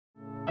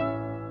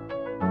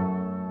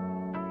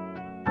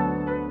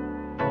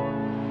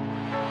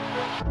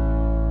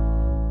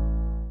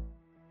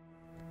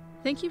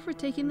Thank you for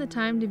taking the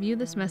time to view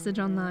this message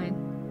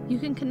online. You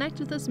can connect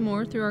with us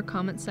more through our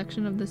comments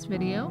section of this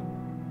video,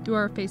 through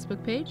our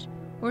Facebook page,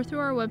 or through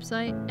our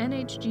website,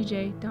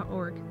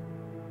 nhgj.org.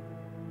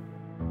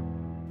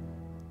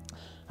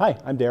 Hi,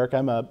 I'm Derek.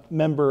 I'm a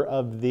member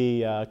of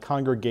the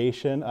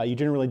congregation. You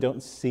generally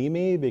don't see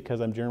me because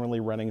I'm generally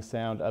running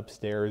sound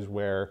upstairs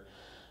where,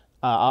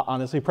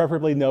 honestly,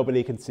 preferably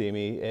nobody can see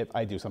me if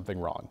I do something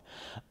wrong.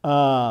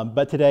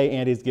 But today,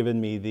 Andy's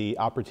given me the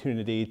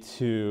opportunity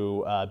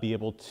to be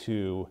able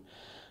to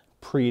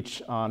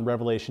preach on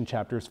Revelation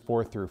chapters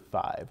 4 through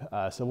 5.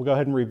 So we'll go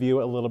ahead and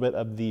review a little bit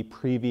of the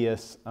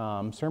previous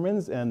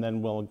sermons, and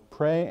then we'll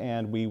pray,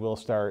 and we will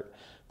start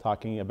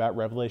talking about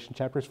Revelation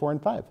chapters 4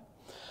 and 5.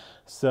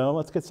 So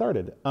let's get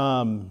started.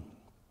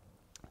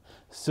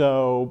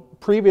 So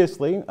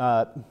previously,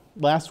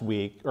 last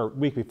week, or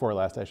week before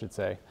last, I should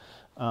say,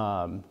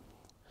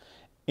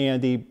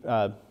 Andy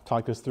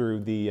talked us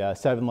through the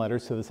 7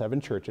 letters to the 7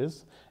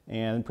 churches.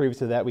 And previous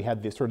to that, we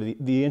had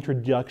the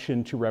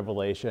introduction to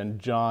Revelation,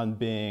 John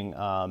being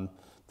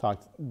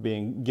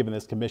given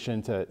this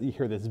commission to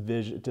hear this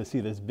vision, to see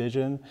this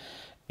vision,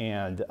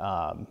 and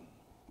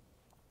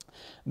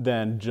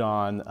then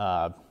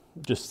John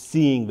just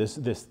seeing this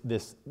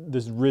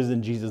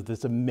risen Jesus,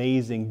 this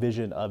amazing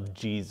vision of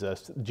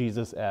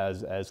Jesus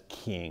as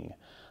King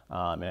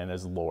and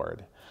as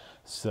Lord.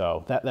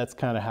 So that's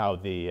kind of how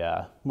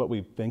what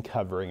we've been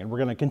covering, and we're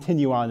going to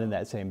continue on in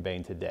that same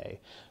vein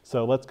today.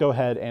 So let's go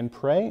ahead and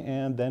pray,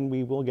 and then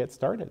we will get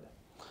started.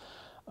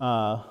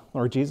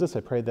 Lord Jesus,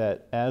 I pray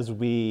that as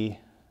we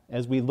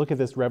look at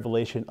this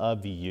revelation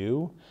of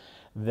you,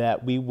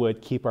 that we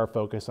would keep our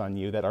focus on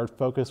you, that our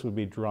focus would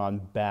be drawn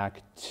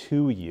back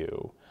to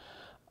you.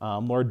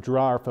 Lord,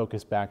 draw our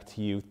focus back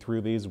to you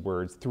through these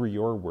words, through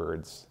your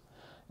words,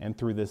 and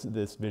through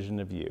this vision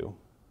of you.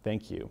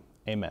 Thank you.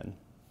 Amen.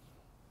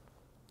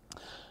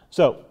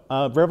 So,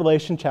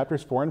 Revelation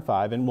chapters 4 and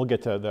 5, and we'll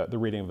get to the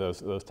reading of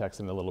those texts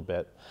in a little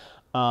bit,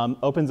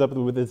 opens up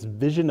with this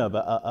vision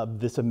of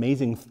this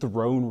amazing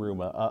throne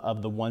room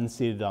of the one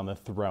seated on the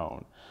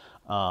throne.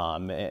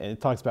 And it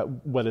talks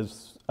about what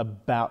is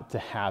about to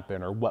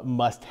happen or what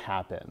must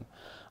happen.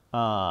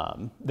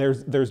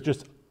 There's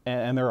just,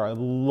 and there are a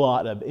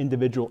lot of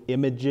individual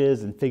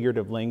images and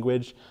figurative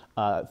language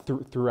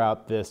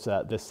throughout this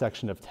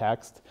section of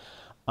text.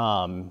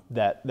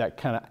 That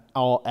kind of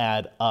all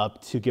add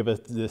up to give us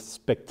this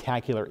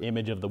spectacular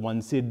image of the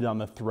one seated on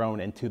the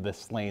throne and to the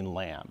slain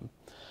lamb.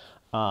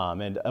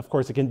 And of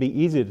course, it can be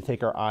easy to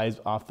take our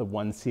eyes off the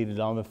one seated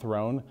on the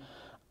throne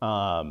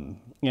and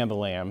the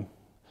lamb,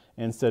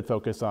 and instead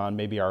focus on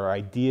maybe our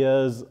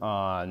ideas,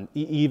 on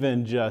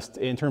even just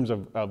in terms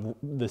of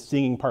the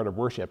singing part of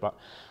worship.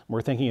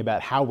 We're thinking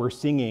about how we're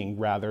singing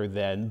rather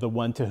than the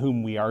one to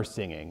whom we are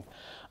singing.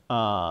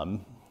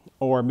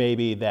 Or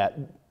maybe that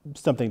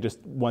something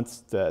just wants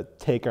to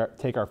take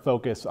our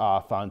focus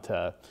off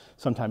onto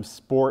sometimes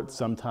sports,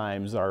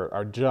 sometimes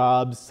our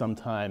jobs,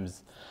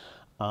 sometimes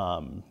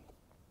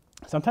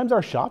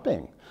our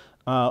shopping,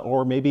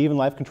 or maybe even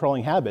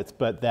life-controlling habits,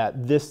 but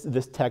that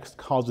this text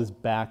calls us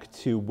back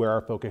to where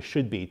our focus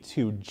should be,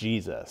 to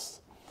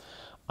Jesus,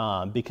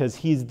 because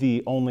he's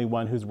the only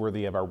one who's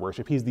worthy of our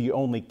worship. He's the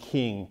only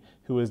King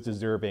who is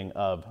deserving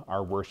of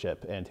our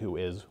worship and who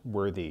is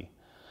worthy.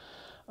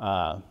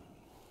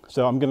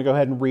 So I'm going to go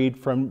ahead and read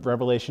from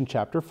Revelation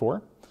chapter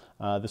 4.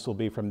 This will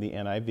be from the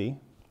NIV.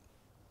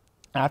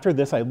 After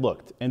this I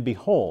looked, and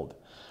behold,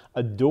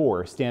 a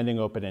door standing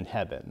open in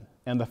heaven.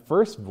 And the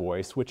first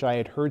voice, which I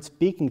had heard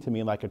speaking to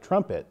me like a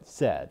trumpet,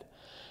 said,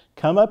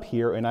 "Come up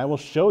here, and I will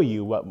show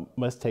you what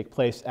must take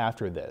place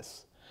after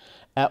this."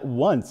 At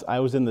once I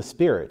was in the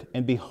Spirit,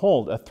 and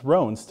behold, a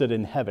throne stood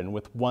in heaven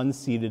with one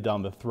seated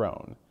on the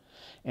throne.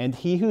 And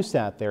he who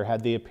sat there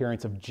had the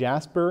appearance of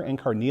jasper and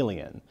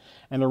carnelian,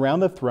 and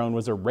around the throne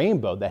was a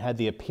rainbow that had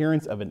the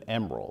appearance of an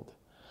emerald.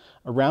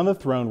 Around the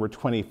throne were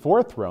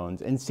 24 thrones,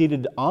 and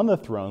seated on the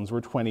thrones were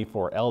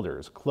 24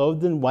 elders,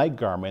 clothed in white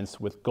garments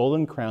with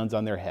golden crowns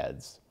on their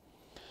heads.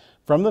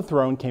 From the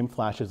throne came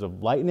flashes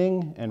of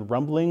lightning and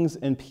rumblings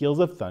and peals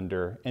of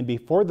thunder, and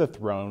before the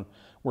throne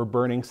were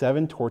burning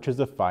 7 torches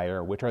of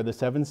fire, which are the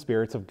 7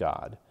 spirits of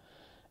God.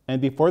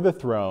 And before the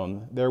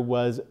throne there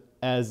was,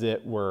 as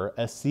it were,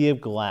 a sea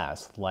of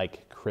glass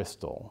like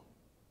crystal.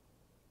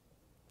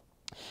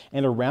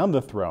 And around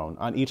the throne,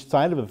 on each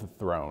side of the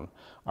throne,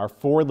 are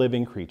 4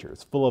 living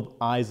creatures, full of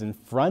eyes in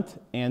front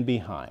and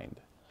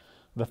behind.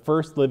 The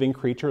first living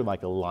creature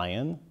like a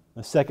lion,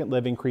 the second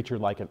living creature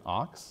like an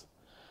ox,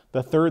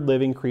 the third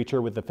living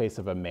creature with the face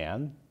of a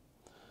man,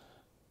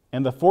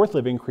 and the fourth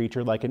living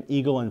creature like an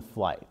eagle in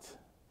flight.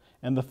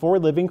 And the 4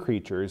 living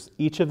creatures,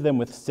 each of them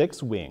with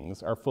 6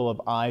 wings, are full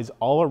of eyes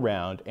all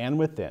around and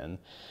within,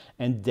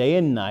 and day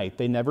and night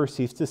they never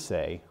cease to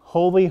say,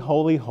 "Holy,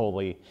 holy,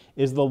 holy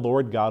is the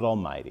Lord God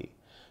Almighty,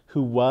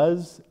 who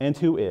was and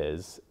who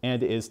is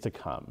to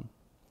come."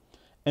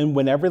 And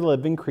whenever the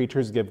living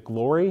creatures give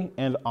glory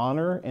and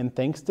honor and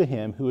thanks to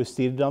him who is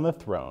seated on the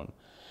throne,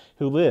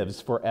 who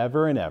lives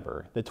forever and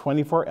ever. The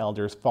 24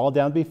 elders fall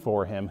down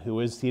before him who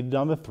is seated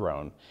on the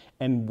throne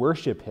and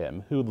worship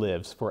him who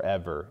lives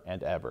forever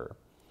and ever.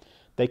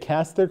 They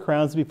cast their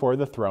crowns before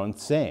the throne,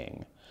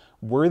 saying,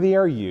 "Worthy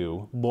are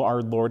you,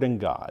 our Lord and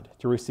God,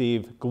 to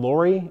receive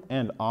glory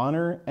and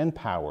honor and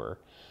power,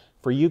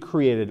 for you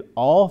created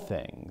all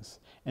things,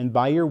 and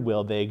by your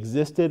will they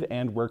existed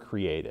and were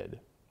created."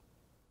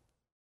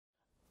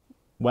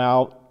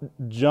 While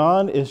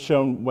John is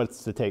shown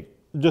what's to take,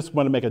 just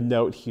want to make a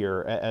note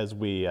here as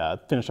we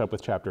finish up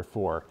with chapter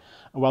 4.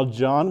 While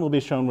John will be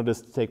shown what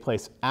is to take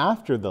place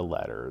after the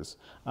letters,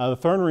 the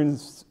throne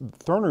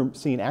room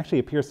scene actually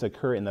appears to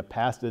occur in the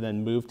past and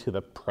then move to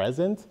the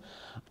present,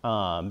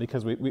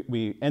 because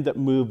we end up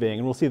moving,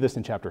 and we'll see this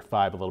in chapter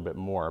 5 a little bit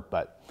more,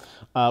 but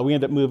we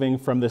end up moving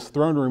from this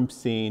throne room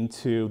scene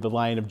to the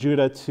Lion of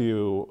Judah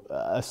to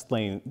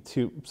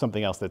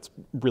something else that's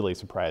really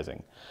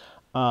surprising.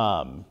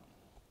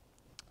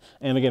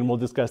 And again, we'll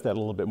discuss that a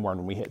little bit more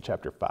when we hit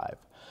chapter 5.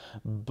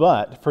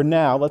 But for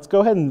now, let's go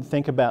ahead and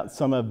think about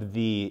some of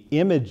the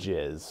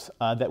images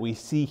that we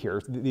see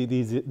here,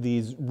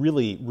 these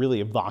really, really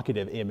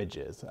evocative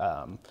images,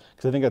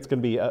 because I think that's going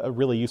to be a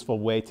really useful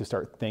way to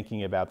start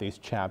thinking about these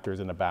chapters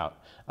and about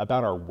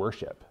our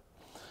worship.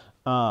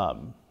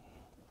 So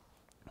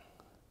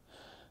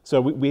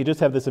we just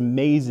have this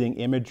amazing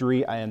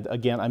imagery, and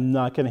again, I'm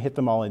not going to hit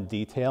them all in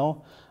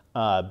detail,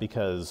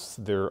 because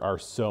there are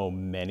so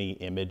many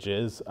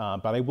images,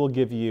 but I will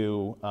give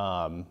you,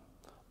 I'll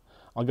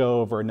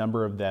go over a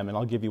number of them, and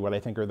I'll give you what I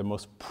think are the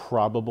most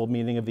probable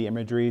meaning of the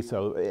imagery.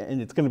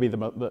 And it's going to be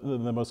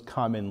the most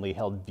commonly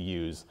held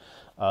views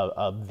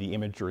of the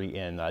imagery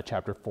in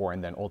chapter 4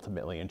 and then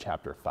ultimately in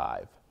chapter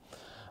 5.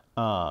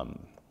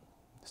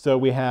 So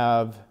we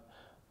have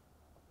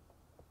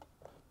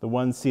the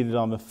one seated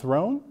on the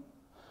throne.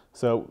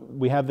 So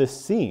we have this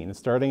scene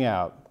starting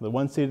out, the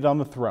one seated on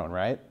the throne,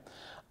 right?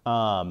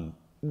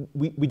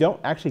 We don't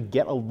actually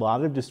get a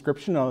lot of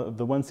description of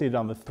the one seated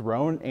on the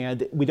throne,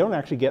 and we don't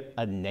actually get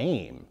a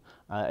name.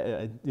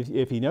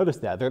 If you notice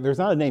that, there's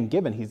not a name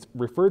given. He's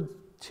referred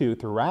to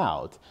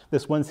throughout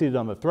this one seated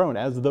on the throne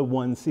as the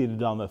one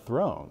seated on the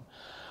throne.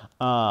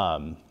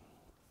 So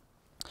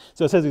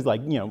it says he's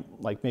like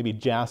maybe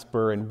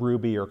jasper and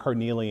ruby or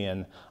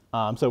carnelian.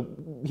 So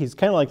he's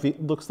kind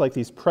of looks like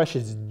these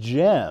precious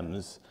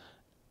gems.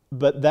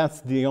 But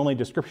that's the only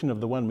description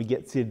of the one we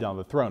get seated on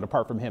the throne,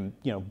 apart from him,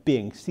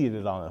 being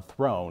seated on a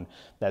throne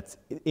that's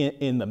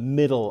in the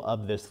middle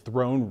of this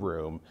throne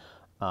room,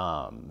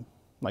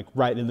 like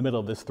right in the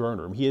middle of this throne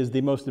room. He is the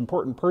most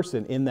important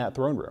person in that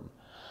throne room.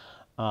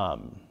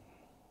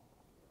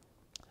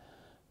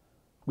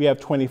 We have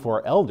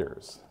 24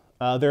 elders.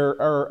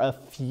 There are a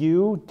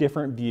few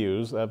different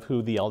views of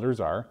who the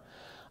elders are.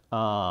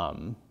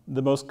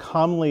 The most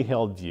commonly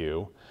held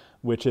view,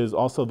 which is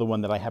also the one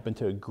that I happen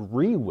to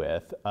agree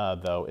with,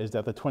 though, is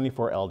that the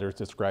 24 elders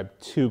describe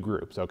two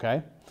groups,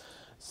 okay?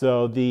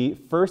 So the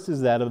first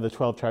is that of the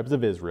 12 tribes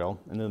of Israel,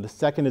 and then the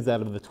second is that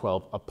of the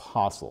 12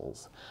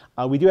 apostles.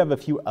 We do have a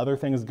few other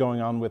things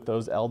going on with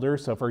those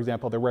elders. So for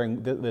example, they're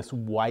wearing this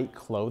white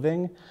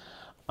clothing,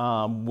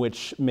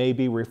 which may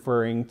be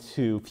referring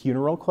to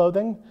funeral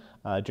clothing.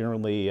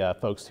 Generally,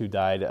 folks who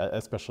died,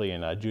 especially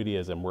in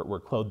Judaism,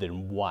 were clothed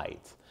in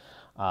white.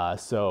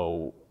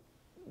 So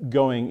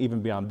going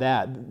even beyond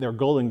that, their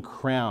golden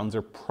crowns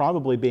are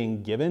probably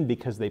being given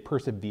because they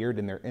persevered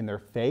in their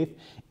faith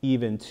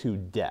even to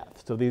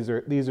death. So these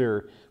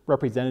are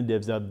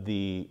representatives of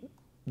the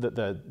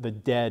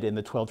dead in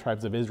the 12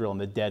 tribes of Israel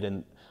and the dead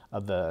in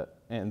the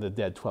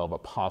dead 12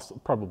 apostles,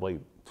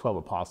 probably 12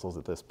 apostles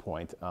at this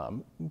point,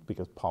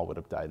 because Paul would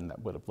have died and that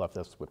would have left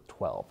us with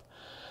 12.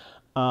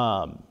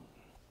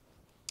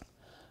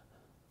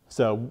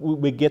 So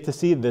we get to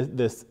see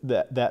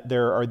that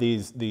there are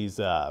these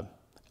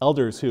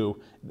elders who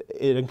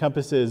it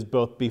encompasses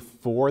both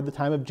before the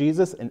time of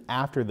Jesus and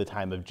after the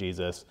time of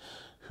Jesus,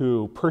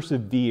 who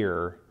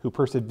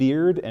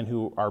persevered and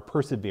who are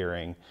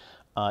persevering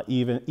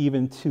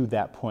even to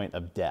that point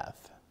of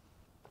death.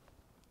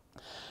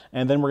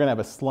 And then we're going to have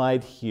a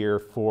slide here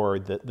for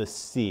the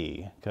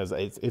sea, because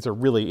it's a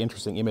really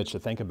interesting image to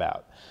think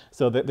about.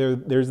 So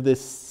there's this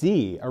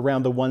sea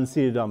around the one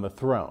seated on the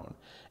throne.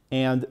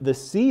 And the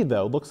sea,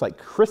 though, looks like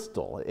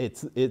crystal.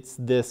 It's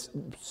this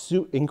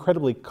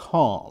incredibly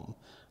calm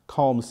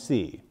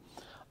sea.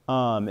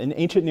 In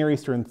ancient Near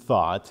Eastern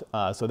thought,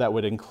 so that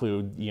would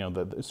include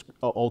the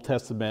Old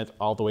Testament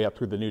all the way up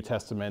through the New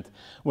Testament.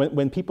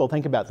 When people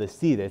think about the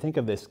sea, they think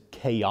of this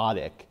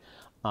chaotic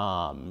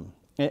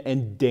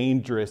and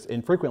dangerous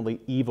and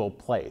frequently evil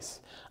place.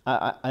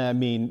 I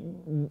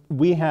mean,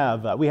 we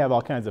have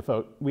all kinds of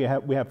folks. We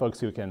have folks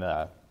who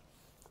can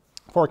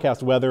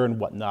forecast weather and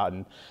whatnot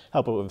and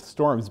help it with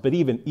storms. But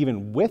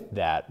even with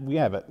that, we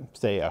have,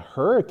 say, a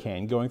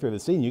hurricane going through the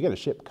sea, and you get a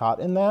ship caught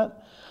in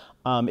that,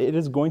 it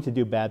is going to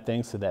do bad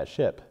things to that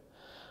ship.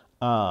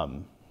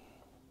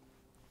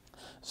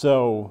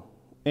 So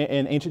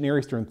in ancient Near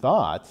Eastern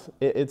thought,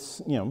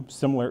 it's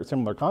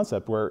similar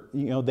concept where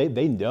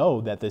they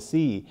know that the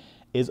sea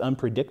is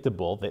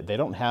unpredictable. They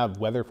don't have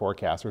weather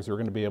forecasters who are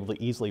going to be able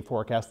to easily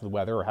forecast the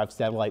weather or have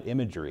satellite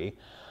imagery.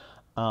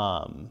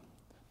 But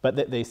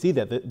they see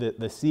that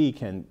the sea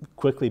can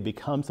quickly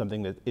become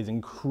something that is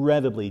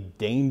incredibly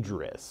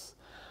dangerous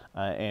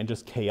and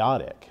just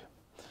chaotic.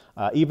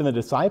 Even the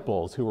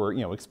disciples, who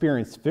were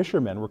experienced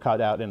fishermen, were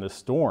caught out in a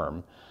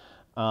storm,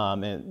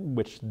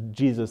 which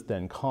Jesus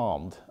then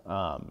calmed.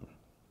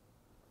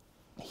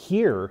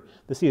 Here,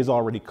 the sea is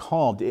already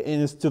calmed,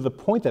 and it's to the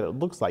point that it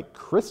looks like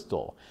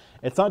crystal.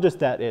 It's not just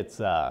that it's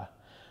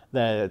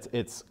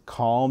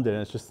calmed and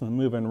it's just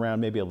moving around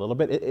maybe a little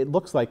bit. It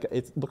looks like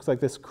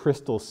this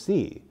crystal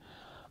sea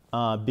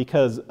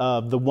because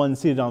of the one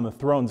seated on the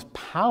throne's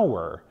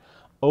power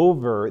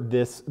over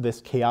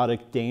this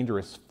chaotic,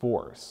 dangerous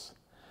force,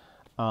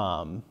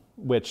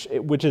 which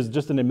is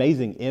just an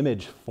amazing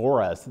image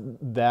for us,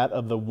 that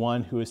of the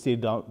one who is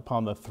seated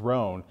upon the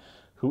throne,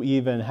 who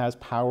even has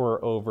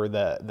power over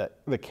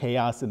the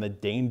chaos and the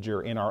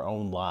danger in our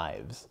own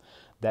lives,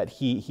 that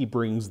he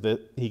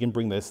can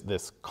bring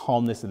this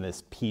calmness and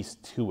this peace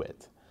to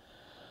it.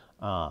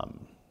 And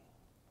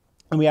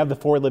we have the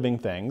four living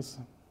things.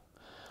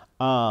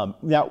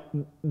 Now,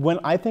 when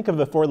I think of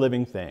the four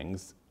living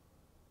things,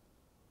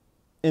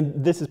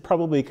 and this is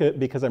probably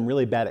because I'm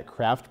really bad at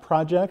craft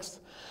projects,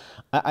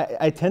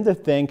 I tend to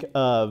think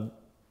of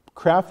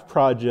craft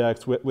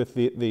projects with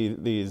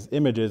these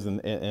images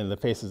and the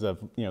faces of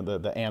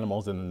the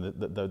animals and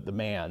the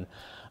man.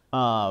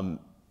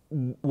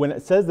 When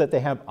it says that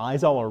they have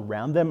eyes all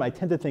around them, I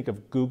tend to think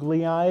of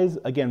googly eyes.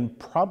 Again,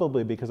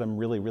 probably because I'm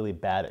really, really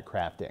bad at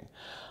crafting.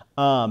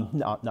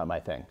 Not my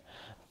thing.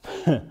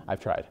 I've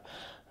tried.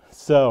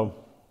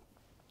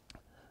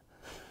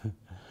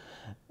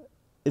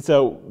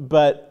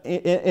 But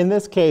in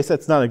this case,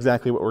 that's not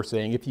exactly what we're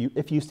saying.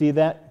 If you see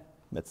that,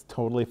 that's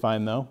totally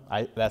fine, though.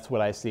 That's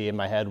what I see in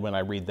my head when I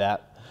read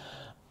that.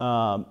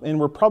 And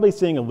we're probably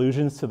seeing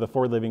allusions to the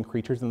four living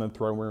creatures in the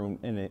throne room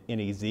in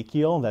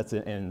Ezekiel. That's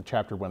in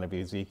chapter 1 of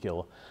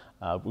Ezekiel.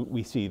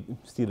 We see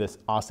this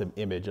awesome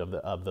image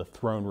of the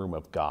throne room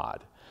of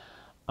God.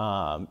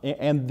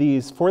 And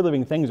these four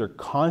living things are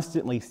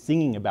constantly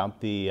singing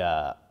about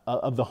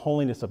of the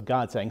holiness of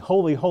God, saying,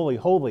 "Holy, holy,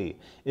 holy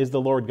is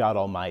the Lord God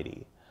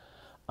Almighty."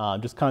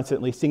 Just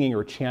constantly singing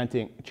or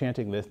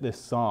chanting this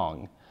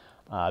song.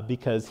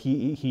 Because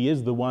he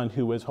is the one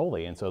who is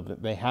holy, and so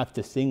they have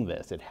to sing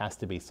this. It has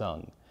to be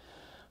sung.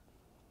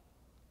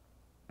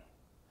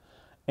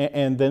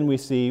 And then we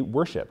see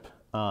worship.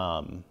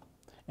 And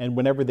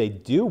whenever they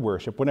do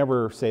worship,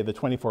 whenever, say, the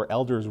 24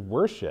 elders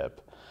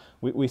worship,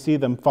 we see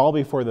them fall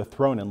before the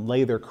throne and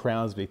lay their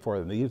crowns before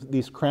them.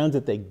 These crowns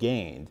that they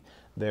gained,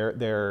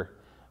 they're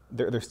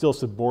still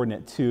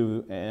subordinate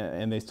to,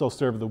 and they still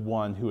serve the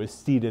one who is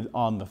seated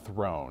on the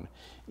throne.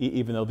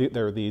 Even though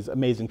there are these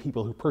amazing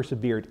people who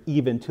persevered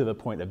even to the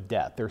point of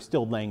death, they're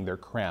still laying their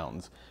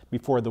crowns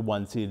before the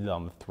one seated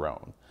on the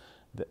throne.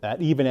 That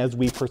even as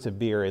we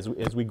persevere,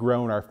 as we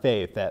grow in our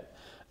faith,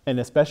 and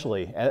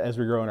especially as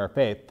we grow in our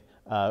faith,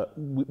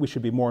 we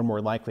should be more and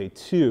more likely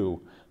to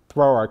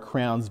put our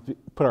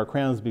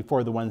crowns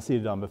before the one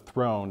seated on the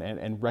throne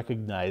and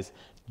recognize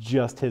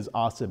just his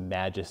awesome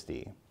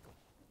majesty.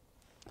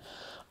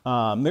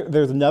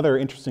 There's another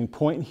interesting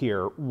point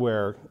here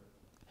where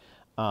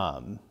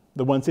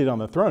the one seated on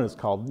the throne is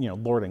called,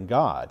 Lord and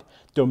God.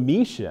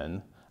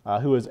 Domitian,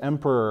 who was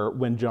emperor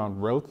when John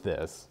wrote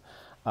this,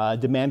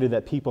 demanded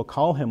that people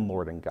call him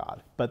Lord and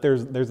God. But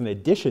there's an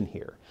addition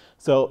here.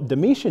 So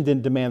Domitian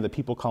didn't demand that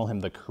people call him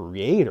the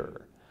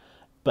creator.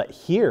 But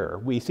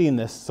here we see in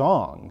this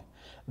song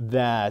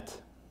that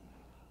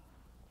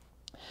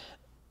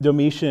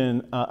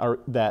Domitian,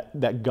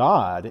 that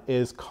God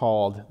is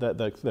called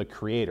the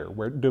creator,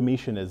 where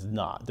Domitian is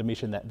not.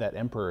 Domitian, that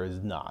emperor,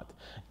 is not.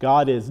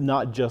 God is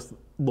not just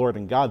Lord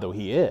and God, though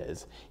he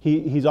is.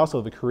 He's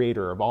also the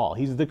creator of all.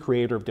 He's the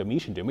creator of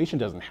Domitian. Domitian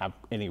doesn't have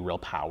any real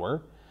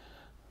power.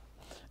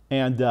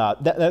 And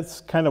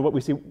that's kind of what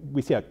we see.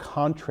 We see a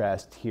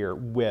contrast here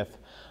with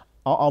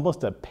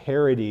almost a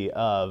parody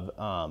of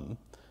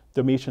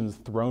Domitian's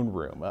throne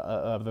room,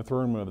 of the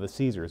throne room of the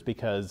Caesars,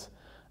 because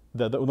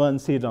the one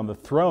seated on the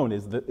throne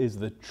is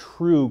the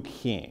true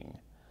king,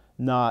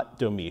 not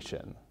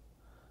Domitian,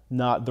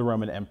 not the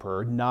Roman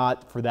emperor,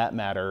 not, for that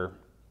matter,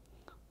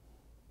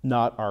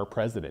 not our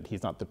president.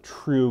 He's not the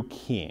true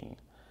king.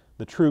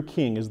 The true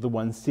king is the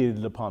one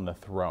seated upon the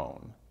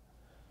throne.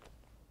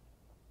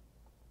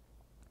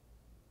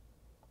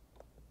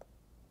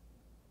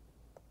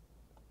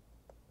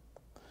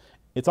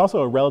 It's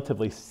also a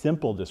relatively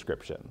simple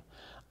description.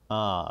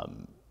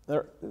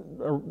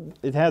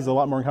 It has a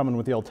lot more in common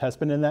with the Old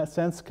Testament in that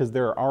sense, because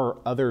there are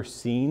other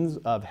scenes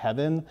of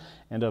heaven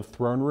and of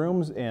throne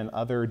rooms in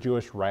other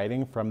Jewish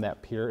writing from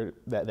that period,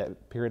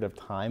 that period of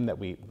time that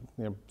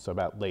so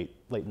about late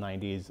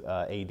 90s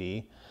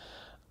AD.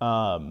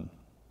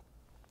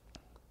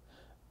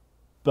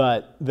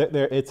 But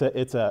it's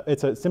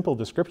a simple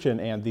description,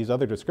 and these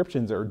other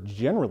descriptions are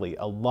generally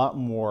a lot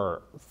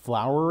more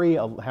flowery,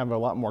 have a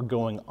lot more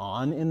going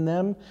on in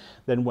them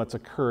than what's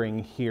occurring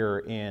here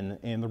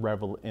in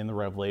the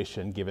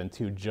revelation given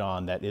to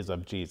John that is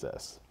of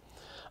Jesus.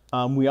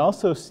 We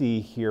also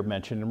see here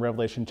mentioned in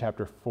Revelation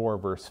chapter 4,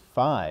 verse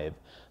 5,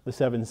 the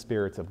seven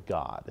spirits of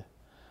God.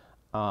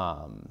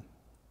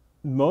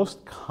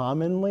 Most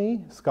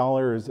commonly,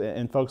 scholars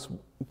and folks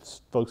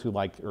who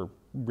are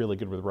really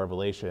good with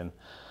Revelation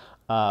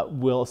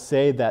will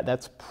say that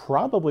that's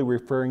probably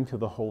referring to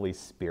the Holy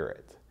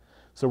Spirit.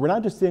 So we're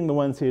not just seeing the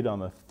one seated on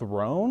the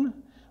throne,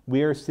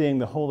 we are seeing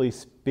the Holy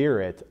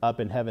Spirit up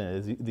in heaven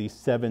as the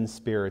seven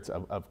spirits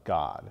of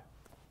God.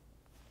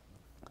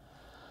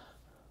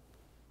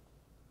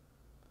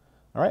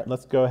 All right,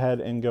 let's go ahead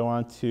and go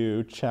on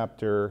to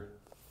chapter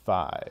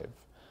 5.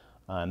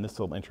 And this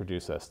will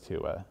introduce us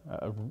to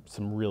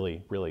some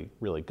really, really,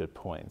 really good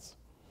points.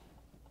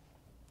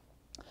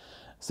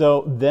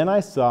 So then I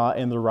saw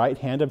in the right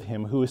hand of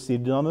him who was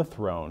seated on the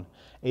throne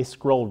a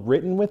scroll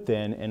written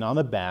within and on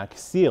the back,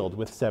 sealed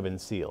with 7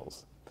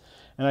 seals.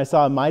 And I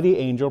saw a mighty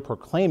angel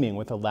proclaiming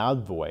with a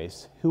loud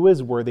voice, "Who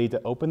is worthy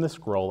to open the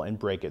scroll and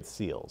break its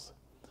seals?"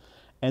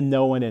 And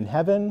no one in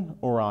heaven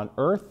or on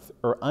earth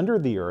or under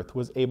the earth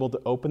was able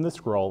to open the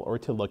scroll or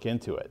to look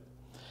into it.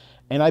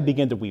 And I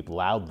began to weep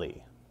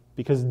loudly,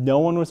 because no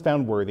one was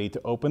found worthy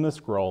to open the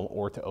scroll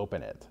or to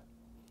open it.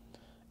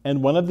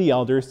 And one of the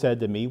elders said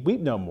to me, "Weep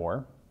no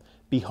more.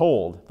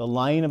 Behold, the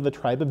Lion of the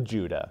tribe of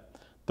Judah,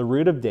 the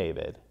Root of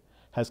David,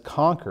 has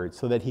conquered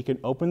so that he can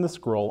open the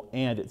scroll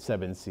and its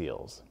 7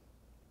 seals."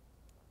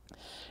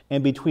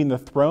 And between the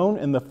throne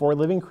and the 4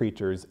 living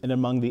creatures and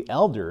among the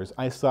elders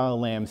I saw a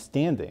lamb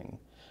standing,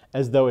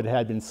 as though it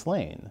had been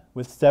slain,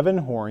 with 7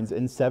 horns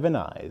and 7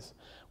 eyes,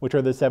 which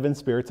are the 7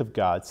 spirits of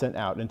God sent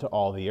out into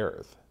all the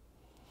earth.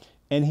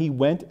 And he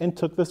went and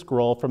took the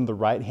scroll from the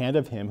right hand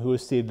of him who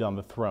was seated on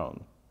the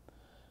throne.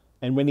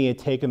 And when he had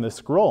taken the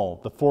scroll,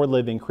 the 4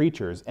 living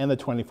creatures and the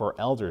 24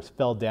 elders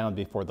fell down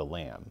before the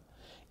Lamb,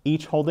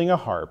 each holding a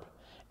harp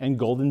and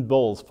golden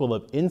bowls full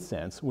of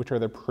incense, which are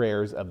the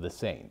prayers of the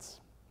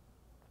saints.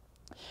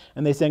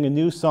 And they sang a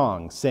new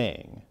song,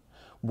 saying,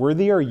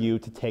 "Worthy are you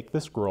to take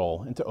the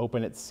scroll and to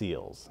open its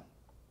seals.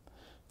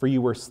 For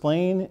you were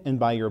slain, and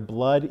by your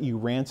blood you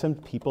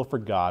ransomed people for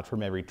God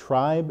from every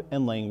tribe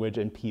and language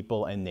and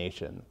people and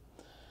nation.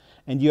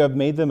 And you have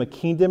made them a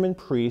kingdom and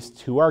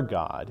priests to our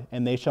God,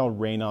 and they shall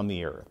reign on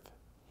the earth."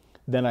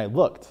 Then I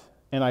looked,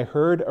 and I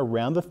heard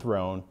around the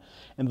throne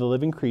and the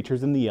living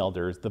creatures and the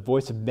elders the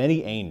voice of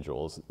many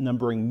angels,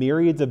 numbering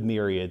myriads of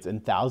myriads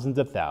and thousands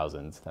of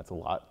thousands, that's a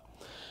lot,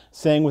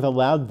 saying with a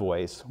loud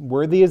voice,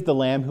 "Worthy is the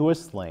Lamb who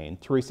was slain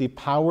to receive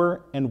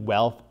power and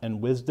wealth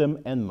and wisdom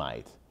and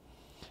might,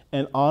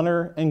 and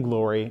honor and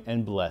glory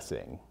and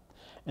blessing."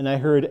 And I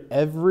heard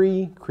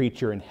every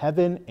creature in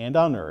heaven and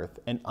on earth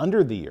and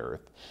under the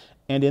earth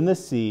and in the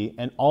sea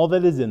and all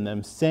that is in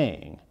them,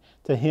 saying,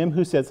 "To him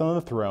who sits on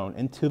the throne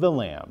and to the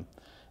Lamb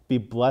be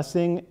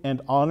blessing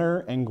and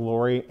honor and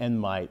glory and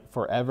might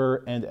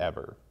forever and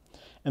ever."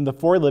 And the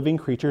 4 living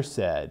creatures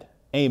said,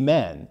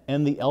 "Amen."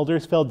 And the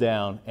elders fell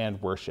down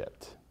and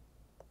worshipped.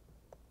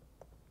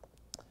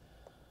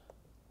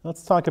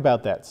 Let's talk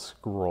about that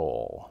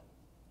scroll.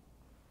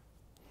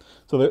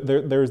 So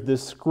there's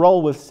this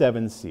scroll with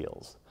 7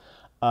 seals.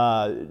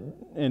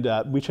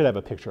 We should have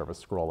a picture of a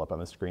scroll up on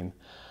the screen.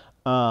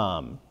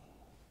 So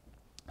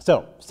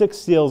 6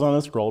 seals on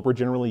a scroll were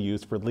generally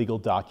used for legal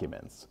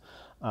documents.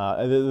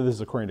 This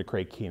is according to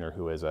Craig Keener,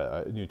 who is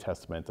a New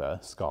Testament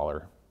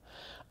scholar.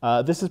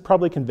 This is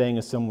probably conveying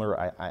a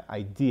similar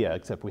idea,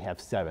 except we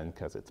have 7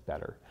 because it's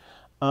better.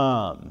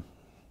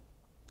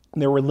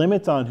 There were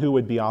limits on who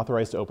would be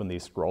authorized to open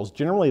these scrolls.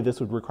 Generally,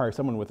 this would require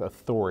someone with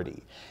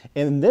authority.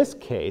 In this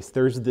case,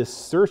 there's this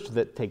search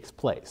that takes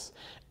place.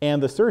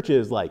 And the search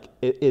is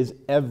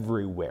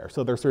everywhere.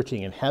 So they're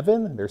searching in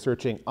heaven, they're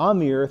searching on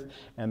the earth,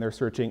 and they're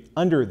searching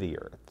under the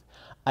earth.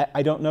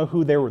 I don't know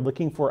who they were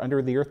looking for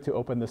under the earth to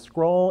open the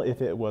scroll,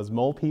 if it was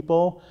mole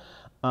people,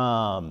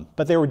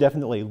 but they were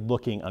definitely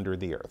looking under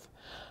the earth.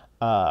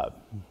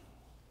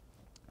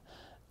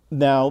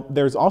 Now,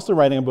 there's also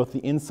writing on both the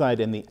inside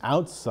and the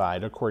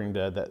outside, according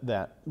to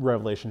that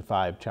Revelation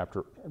 5,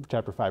 chapter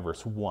 5,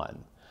 verse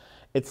 1.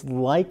 It's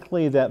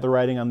likely that the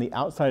writing on the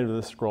outside of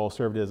the scroll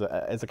served as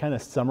a kind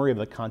of summary of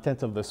the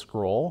contents of the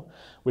scroll,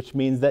 which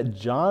means that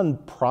John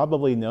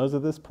probably knows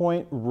at this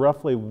point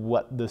roughly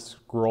what the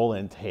scroll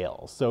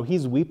entails. So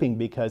he's weeping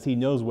because he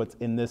knows what's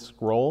in this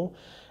scroll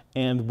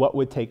and what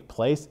would take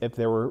place if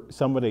there were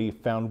somebody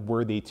found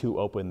worthy to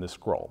open the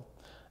scroll.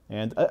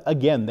 And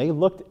again, they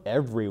looked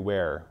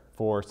everywhere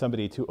for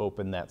somebody to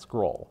open that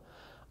scroll.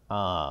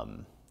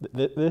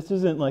 This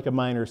isn't like a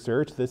minor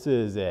search. This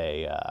is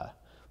a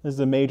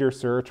major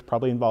search,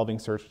 probably involving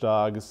search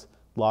dogs,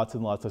 lots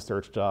and lots of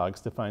search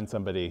dogs to find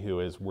somebody who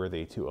is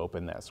worthy to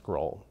open that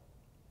scroll.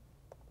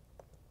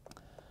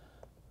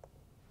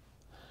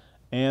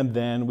 And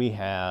then we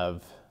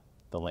have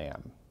the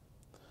Lamb.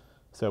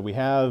 So we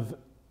have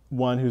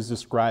one who's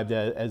described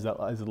as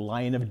a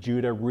Lion of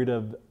Judah, root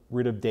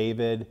of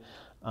David,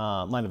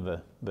 line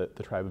of the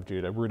tribe of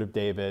Judah, root of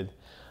David.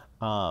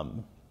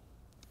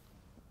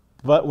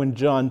 But when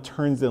John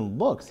turns and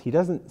looks, he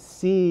doesn't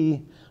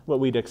see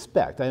what we'd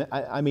expect.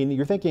 I mean,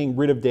 you're thinking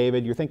root of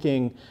David, you're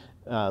thinking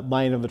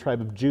Lion of the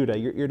tribe of Judah.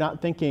 You're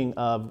not thinking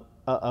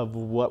of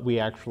what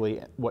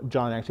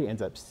John actually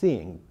ends up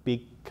seeing,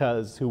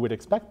 because who would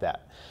expect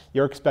that?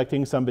 You're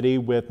expecting somebody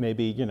with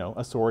maybe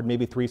a sword,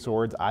 maybe 3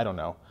 swords, I don't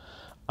know.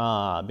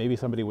 Maybe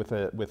somebody with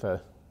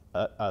a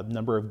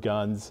number of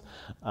guns,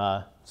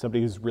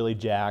 somebody who's really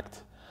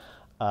jacked.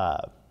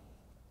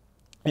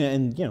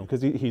 And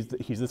because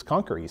he's this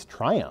conqueror, he's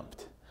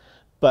triumphed.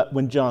 But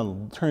when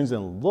John turns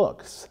and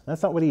looks,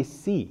 that's not what he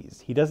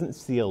sees. He doesn't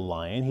see a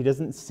lion. He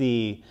doesn't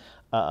see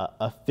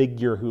a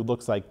figure who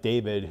looks like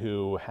David,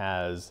 who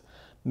has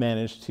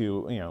managed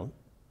to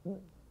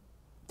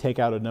take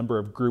out a number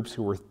of groups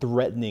who were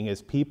threatening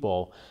his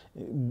people,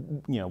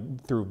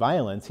 through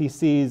violence. He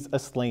sees a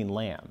slain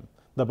lamb.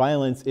 The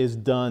violence is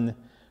done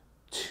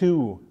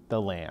to the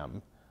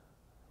lamb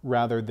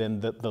rather than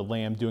the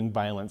lamb doing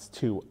violence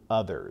to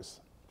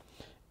others.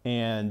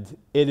 And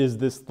it is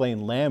this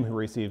slain lamb who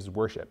receives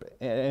worship.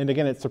 And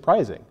again, it's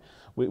surprising.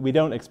 We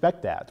don't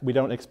expect that. We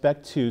don't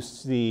expect to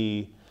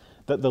see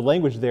that. The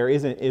language there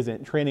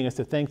isn't training us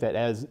to think that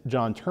as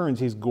John turns,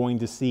 he's going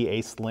to see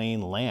a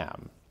slain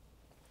lamb.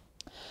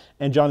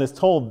 And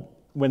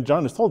when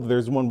John is told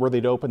there's one worthy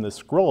to open the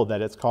scroll,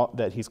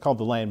 that he's called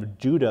the Lion of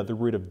Judah, the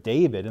root of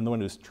David, and the one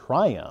who's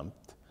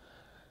triumphed.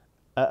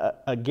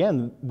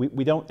 Again,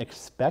 we don't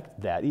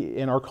expect that.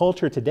 In our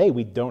culture today,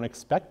 we don't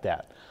expect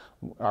that.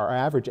 Our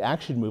average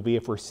action movie,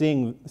 if we're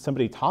seeing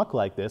somebody talk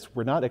like this,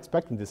 we're not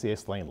expecting to see a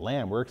slain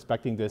lamb. We're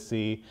expecting to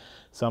see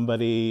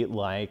somebody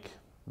like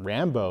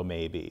Rambo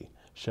maybe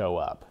show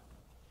up.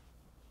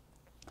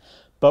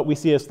 But we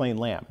see a slain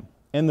lamb.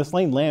 And the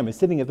slain lamb is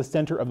sitting at the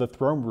center of the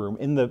throne room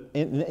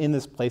in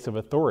this place of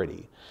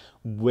authority,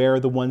 where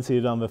the one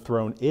seated on the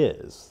throne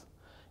is.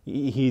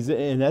 He's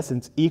in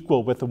essence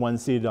equal with the one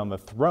seated on the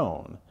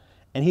throne.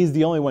 And he's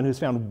the only one who's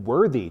found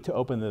worthy to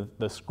open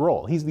the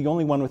scroll. He's the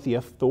only one with the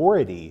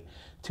authority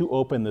to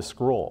open the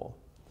scroll.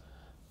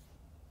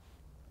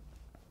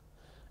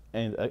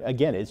 And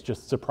again, it's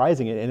just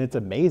surprising and it's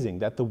amazing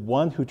that the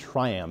one who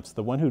triumphs,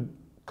 the one who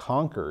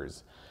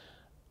conquers,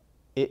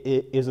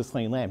 it is a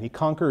slain lamb. He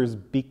conquers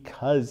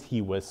because he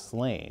was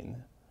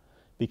slain.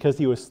 Because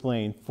he was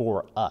slain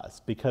for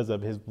us. Because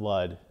of his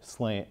blood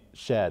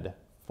shed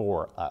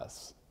for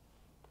us.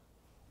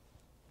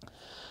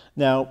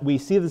 Now, we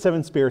see the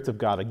 7 spirits of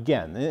God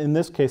again. In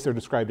this case, they're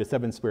described as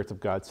 7 spirits of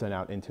God sent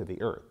out into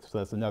the earth. So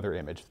that's another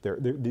image. They're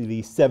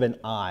the 7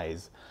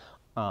 eyes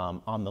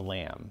on the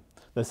Lamb.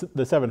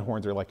 The 7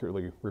 horns are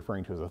likely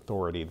referring to his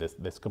authority,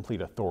 this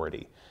complete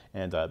authority.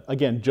 And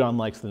again, John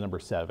likes the number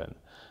 7.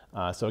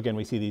 So again,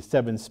 we see these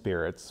 7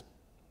 spirits,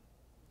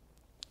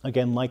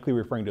 again, likely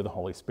referring to the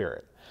Holy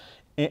Spirit.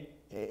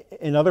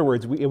 In other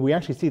words, we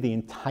actually see the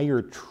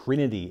entire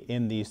Trinity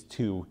in these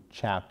 2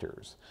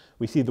 chapters.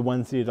 We see the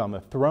one seated on the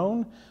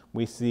throne,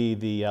 we see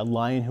the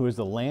lion who is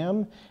the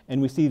lamb,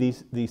 and we see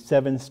these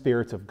 7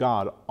 spirits of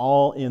God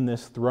all in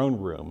this throne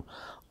room,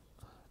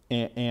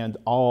 and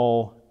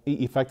all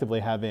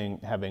effectively having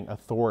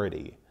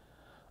authority.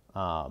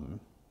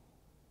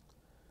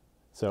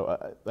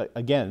 So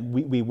again,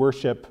 we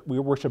worship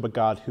a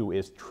God who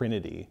is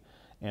Trinity,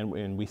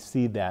 and we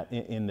see that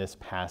in this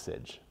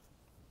passage.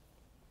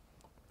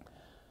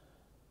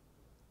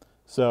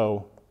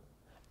 So,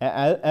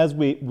 as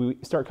we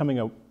start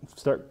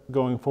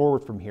going forward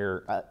from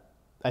here,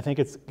 I think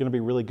it's going to be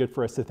really good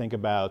for us to think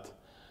about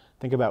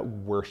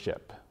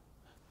worship.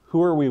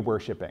 Who are we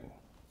worshiping?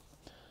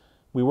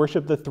 We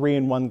worship the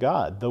 3-in-1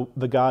 God,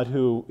 the God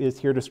who is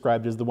here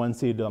described as the one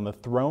seated on the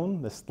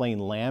throne, the slain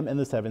lamb, and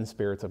the 7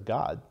 spirits of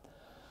God.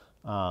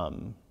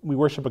 We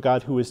worship a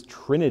God who is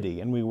Trinity,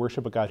 and we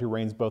worship a God who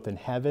reigns both in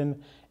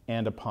heaven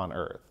and upon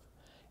earth.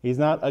 He's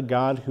not a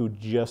God who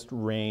just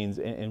reigns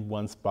in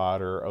one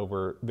spot or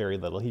over very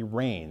little. He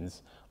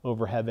reigns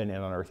over heaven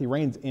and on earth. He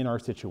reigns in our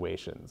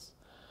situations.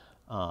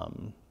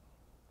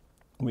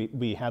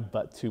 We have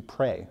but to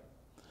pray.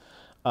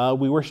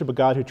 We worship a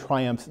God who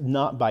triumphs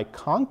not by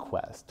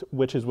conquest,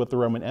 which is what the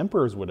Roman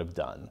emperors would have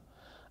done.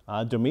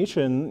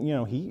 Domitian,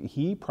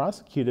 he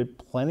prosecuted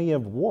plenty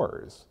of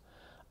wars.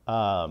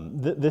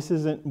 This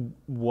isn't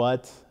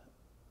what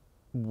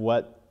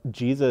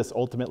Jesus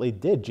ultimately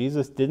did.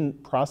 Jesus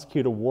didn't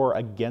prosecute a war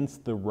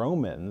against the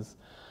Romans.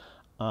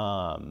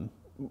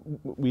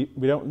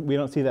 We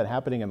don't see that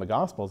happening in the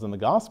Gospels. In the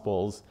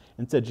Gospels,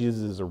 instead,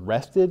 Jesus is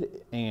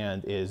arrested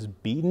and is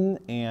beaten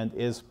and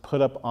is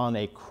put up on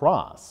a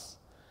cross.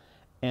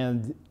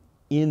 And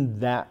in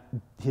that,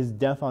 his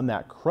death on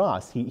that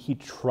cross, he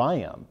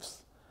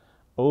triumphs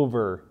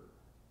ultimately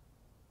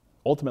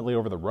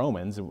over the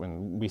Romans.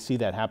 When we see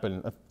that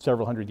happen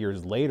several hundred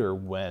years later,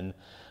 when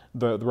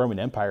the Roman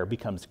Empire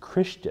becomes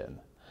Christian.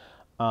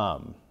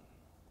 And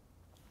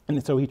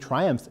so he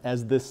triumphs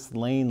as this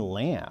slain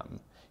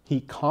lamb.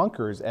 He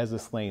conquers as a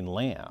slain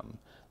lamb.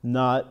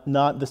 Not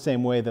the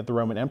same way that the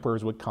Roman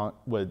emperors would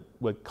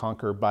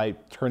conquer by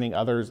turning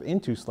others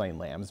into slain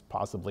lambs,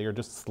 possibly, or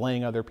just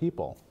slaying other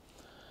people.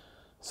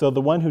 So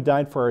the one who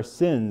died for our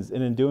sins,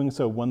 and in doing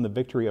so won the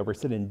victory over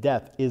sin and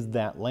death, is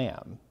that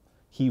lamb.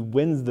 He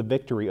wins the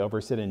victory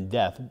over sin and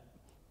death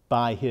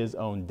by his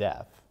own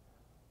death.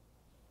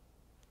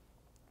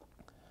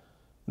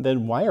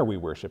 Then why are we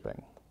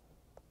worshiping?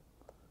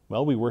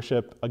 Well, we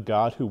worship a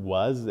God who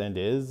was and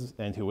is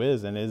and who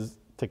is and is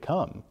to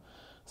come.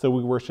 So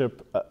we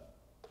worship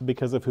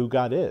because of who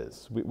God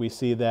is. We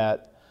see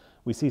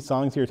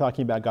songs here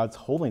talking about God's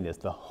holiness.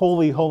 The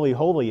holy, holy,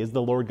 holy is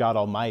the Lord God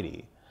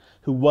Almighty,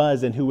 who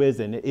was and who is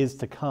and is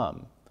to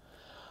come.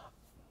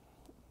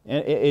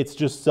 And it's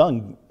just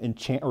sung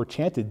or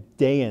chanted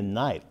day and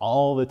night,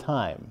 all the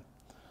time.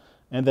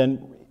 And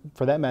then,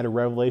 for that matter,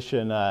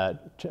 Revelation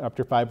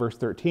chapter 5, verse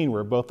 13,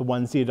 where both the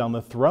one seated on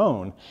the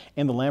throne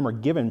and the Lamb are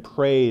given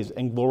praise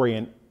and glory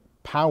and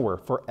power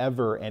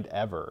forever and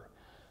ever,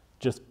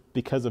 just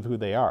because of who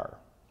they are.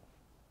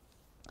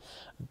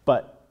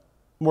 But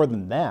more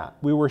than that,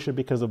 we worship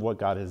because of what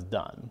God has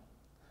done.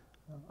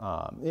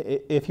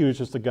 If he was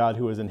just a God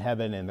who was in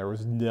heaven and there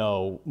was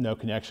no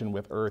connection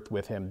with earth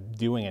with him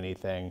doing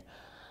anything,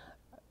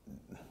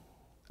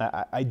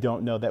 I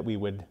don't know that we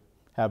would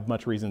have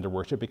much reason to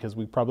worship, because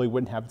we probably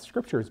wouldn't have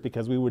scriptures,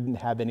 because we wouldn't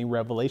have any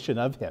revelation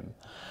of him.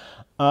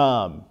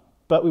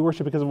 But we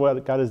worship because of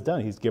what God has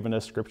done. He's given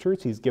us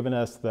scriptures. He's given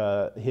us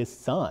his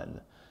Son.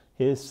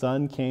 His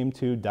Son came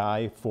to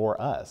die for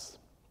us.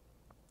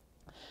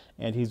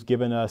 And he's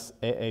given us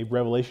a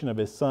revelation of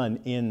his Son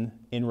in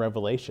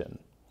Revelation.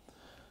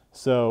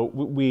 So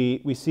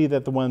we see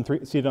that the one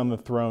seated on the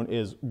throne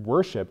is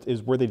worshipped,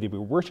 is worthy to be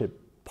worshipped,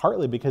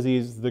 partly because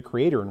he's the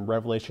creator in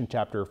Revelation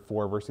chapter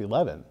 4, verse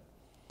 11.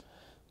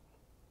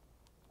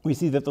 We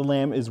see that the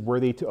Lamb is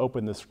worthy to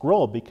open the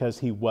scroll because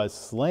he was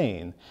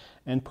slain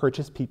and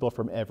purchased people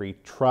from every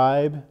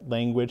tribe,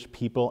 language,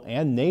 people,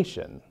 and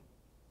nation.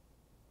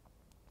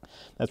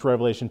 That's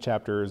Revelation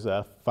chapter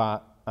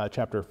 5,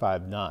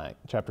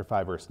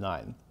 verse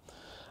 9.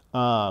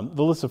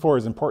 The list of four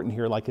is important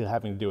here, like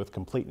having to do with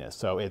completeness.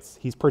 So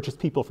he's purchased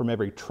people from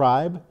every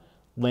tribe,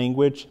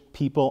 language,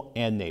 people,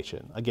 and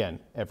nation. Again,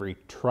 every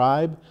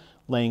tribe,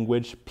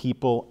 language,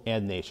 people,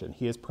 and nation.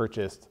 He has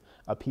purchased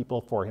a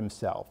people for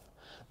himself.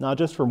 Not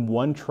just from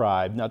one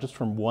tribe, not just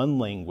from one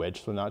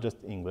language, so not just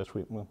English,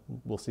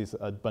 we'll see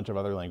a bunch of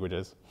other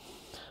languages,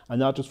 and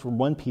not just from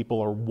one people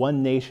or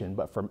one nation,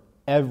 but from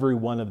every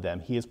one of them.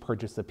 He has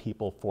purchased a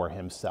people for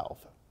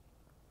himself.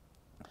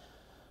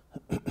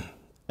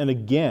 And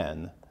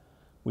again,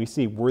 we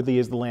see worthy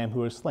is the Lamb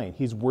who was slain.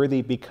 He's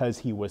worthy because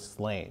he was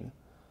slain,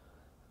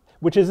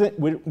 which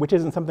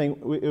isn't something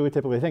we would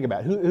typically think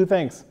about. Who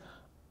thinks,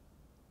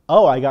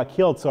 oh, I got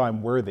killed, so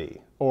I'm worthy?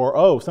 Or,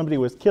 oh, somebody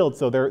was killed,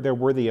 so they're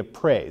worthy of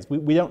praise.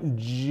 We don't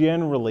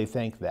generally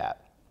think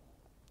that.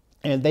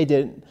 And they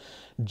didn't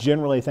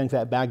generally think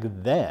that back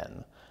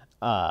then.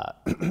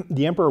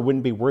 The emperor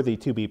wouldn't be worthy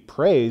to be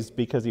praised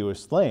because he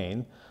was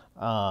slain.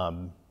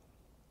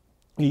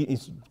 He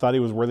thought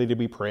he was worthy to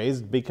be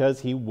praised because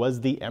he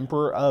was the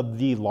emperor of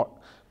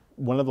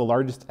one of the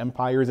largest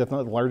empires, if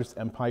not the largest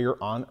empire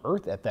on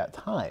earth at that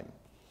time.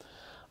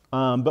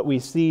 But we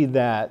see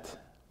that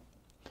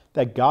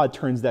God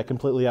turns that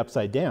completely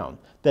upside down,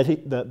 that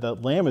the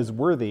Lamb is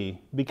worthy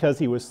because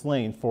he was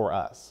slain for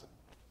us.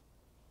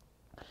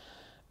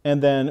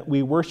 And then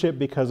we worship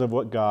because of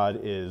what God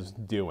is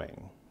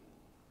doing.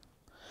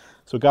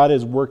 So God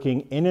is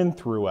working in and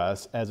through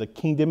us as a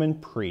kingdom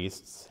and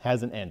priests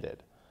hasn't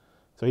ended.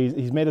 So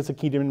he's made us a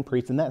kingdom and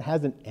priests, and that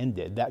hasn't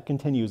ended. That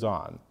continues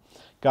on.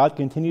 God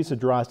continues to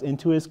draw us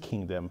into his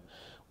kingdom,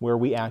 where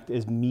we act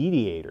as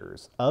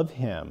mediators of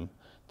him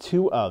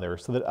to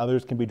others so that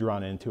others can be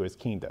drawn into his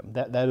kingdom.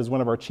 That is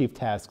one of our chief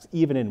tasks,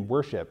 even in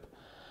worship.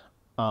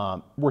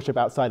 Worship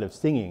outside of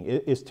singing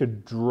is to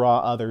draw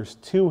others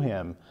to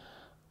him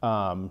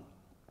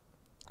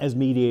as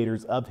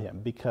mediators of him,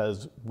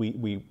 because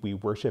we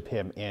worship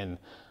him in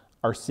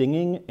our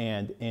singing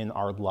and in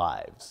our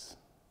lives.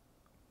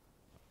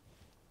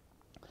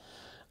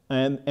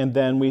 And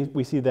then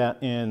we see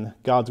that in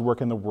God's work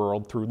in the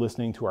world through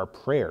listening to our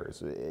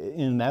prayers.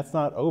 And that's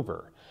not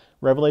over.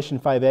 Revelation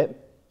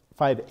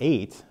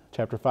 5:8,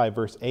 chapter 5,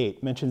 verse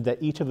 8, mentions that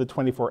each of the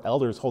 24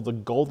 elders holds a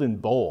golden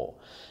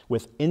bowl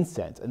with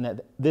incense, and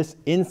that this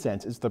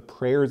incense is the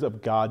prayers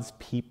of God's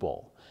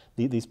people.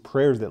 These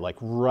prayers that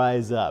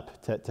rise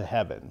up to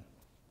heaven.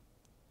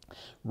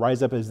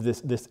 Rise up as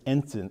this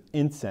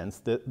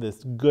incense,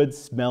 this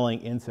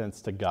good-smelling incense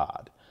to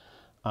God.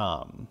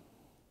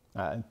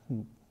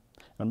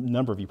 A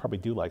number of you probably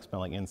do like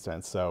smelling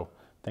incense, so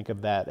think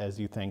of that as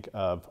you think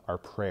of our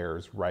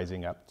prayers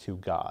rising up to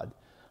God.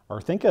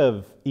 Or think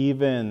of,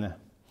 even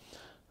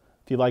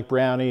if you like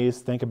brownies,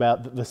 think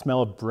about the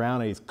smell of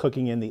brownies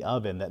cooking in the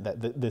oven,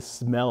 that this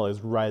smell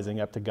is rising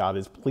up to God,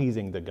 is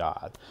pleasing to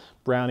God.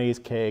 Brownies,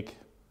 cake,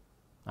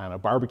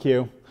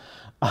 barbecue.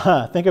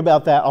 Think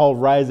about that all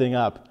rising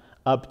up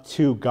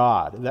to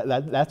God.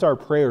 That's our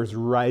prayers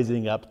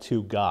rising up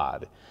to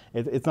God.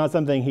 It's not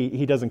something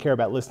he doesn't care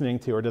about listening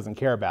to or doesn't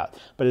care about,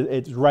 but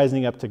it's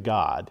rising up to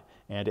God,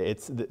 and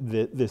it's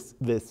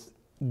this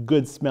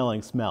good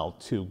smelling smell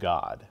to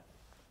God.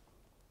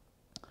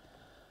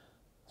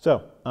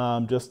 So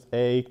just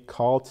a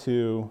call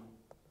to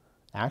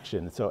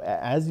action. So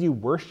as you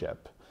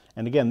worship,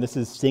 and again, this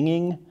is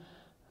singing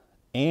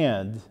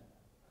and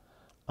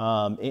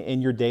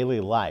in your daily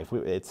life.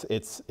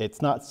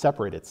 It's not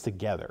separate, it's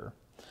together.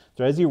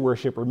 So as you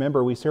worship,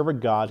 remember we serve a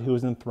God who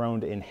is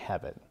enthroned in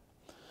heaven,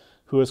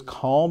 who has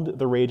calmed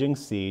the raging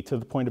sea to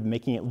the point of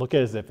making it look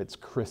as if it's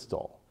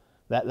crystal.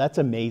 That's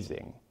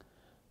amazing.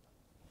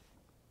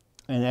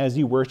 And as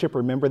you worship,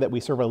 remember that we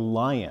serve a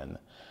lion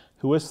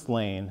who was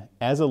slain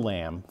as a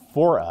lamb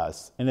for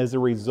us, and as a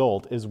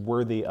result is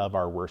worthy of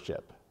our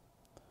worship.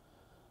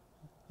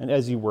 And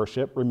as you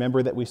worship,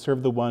 remember that we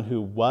serve the one who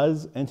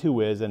was and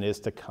who is and is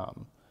to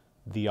come,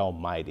 the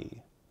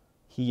Almighty.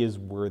 He is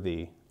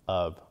worthy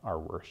of our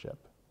worship.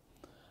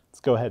 Let's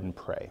go ahead and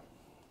pray.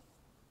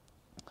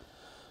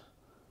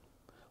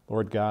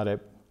 Lord God,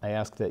 I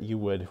ask that you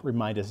would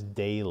remind us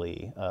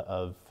daily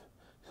of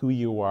who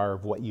you are,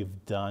 of what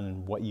you've done,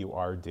 and what you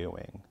are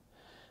doing.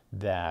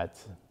 That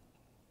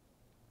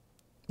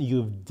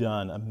you've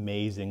done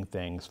amazing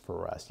things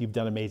for us. You've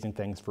done amazing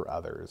things for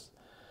others.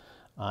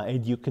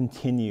 And you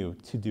continue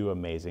to do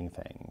amazing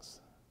things.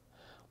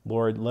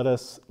 Lord, let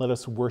us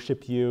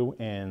worship you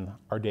in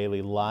our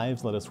daily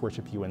lives. Let us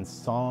worship you in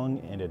song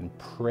and in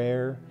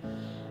prayer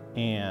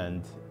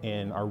and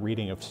in our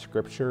reading of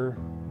Scripture.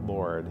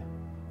 Lord,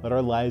 let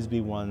our lives be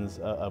ones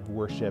of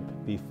worship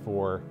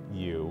before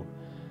you,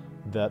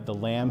 the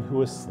Lamb who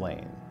was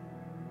slain.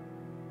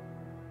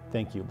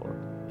 Thank you, Lord.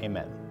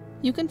 Amen.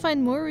 You can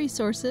find more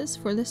resources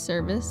for this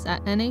service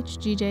at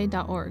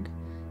nhgj.org.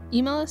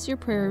 Email us your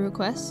prayer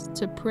requests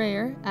to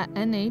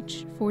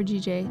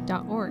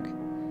prayer@nh4gj.org.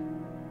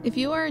 If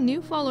you are a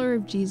new follower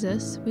of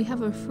Jesus, we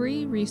have a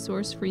free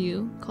resource for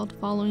you called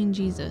Following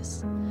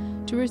Jesus.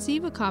 To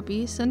receive a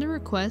copy, send a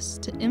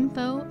request to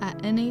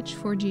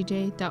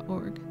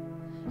info@nh4gj.org.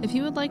 If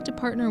you would like to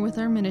partner with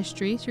our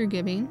ministry through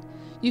giving,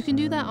 you can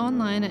do that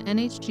online at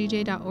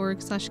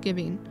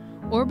nhgj.org/giving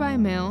or by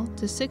mail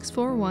to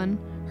 641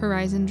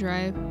 Horizon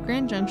Drive,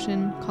 Grand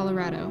Junction,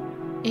 Colorado,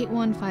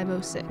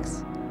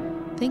 81506.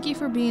 Thank you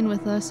for being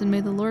with us, and may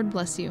the Lord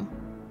bless you.